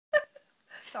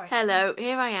Sorry. Hello,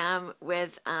 here I am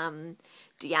with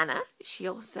Deanna. She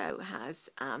also has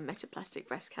metaplastic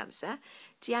breast cancer.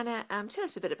 Deanna, tell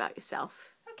us a bit about yourself.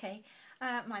 Okay,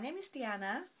 my name is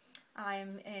Deanna.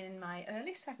 I'm in my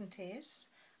early 70s.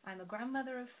 I'm a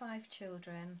grandmother of 5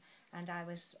 children, and I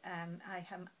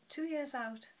am 2 years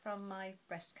out from my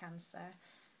breast cancer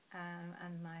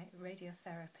and my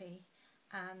radiotherapy,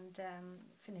 and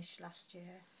finished last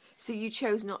year. So you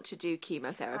chose not to do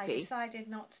chemotherapy? I decided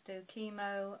not to do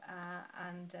chemo,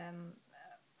 and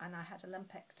I had a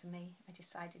lumpectomy. I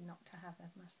decided not to have a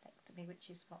mastectomy,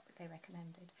 which is what they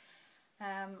recommended,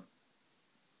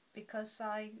 because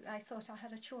I thought I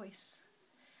had a choice.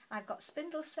 I've got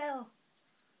spindle cell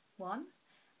 1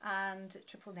 and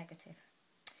triple negative.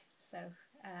 So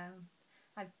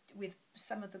with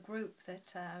some of the group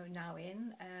that are now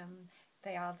in,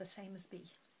 they are the same as me.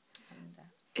 And,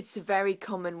 it's a very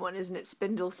common one, isn't it?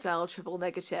 Spindle cell, triple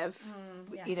negative.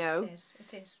 Yes, you know.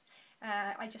 it is.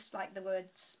 I just like the word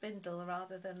spindle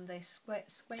rather than the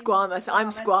squamous. I'm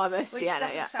squamous. Which yeah,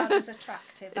 doesn't sound as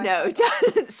attractive. No, it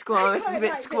doesn't. Squamous is a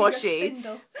bit squashy.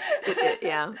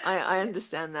 Yeah, I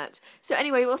understand that. So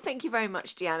anyway, well, thank you very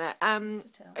much, Deanna.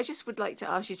 I just would like to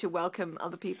ask you to welcome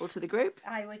other people to the group.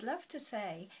 I would love to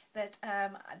say that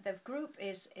the group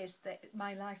is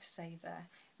my lifesaver.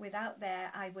 Without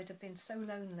there, I would have been so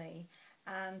lonely,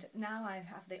 and now I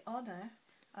have the honour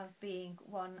of being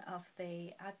one of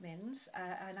the admins,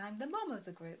 and I'm the mum of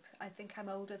the group. I think I'm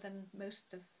older than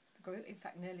most of the group, in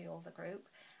fact nearly all the group,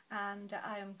 and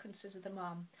I am considered the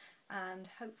mum, and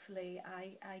hopefully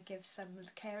I give some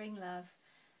caring love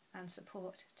and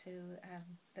support to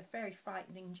the very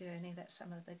frightening journey that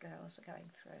some of the girls are going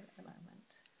through at the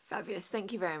moment. Fabulous.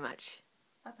 Thank you very much.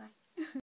 Bye bye.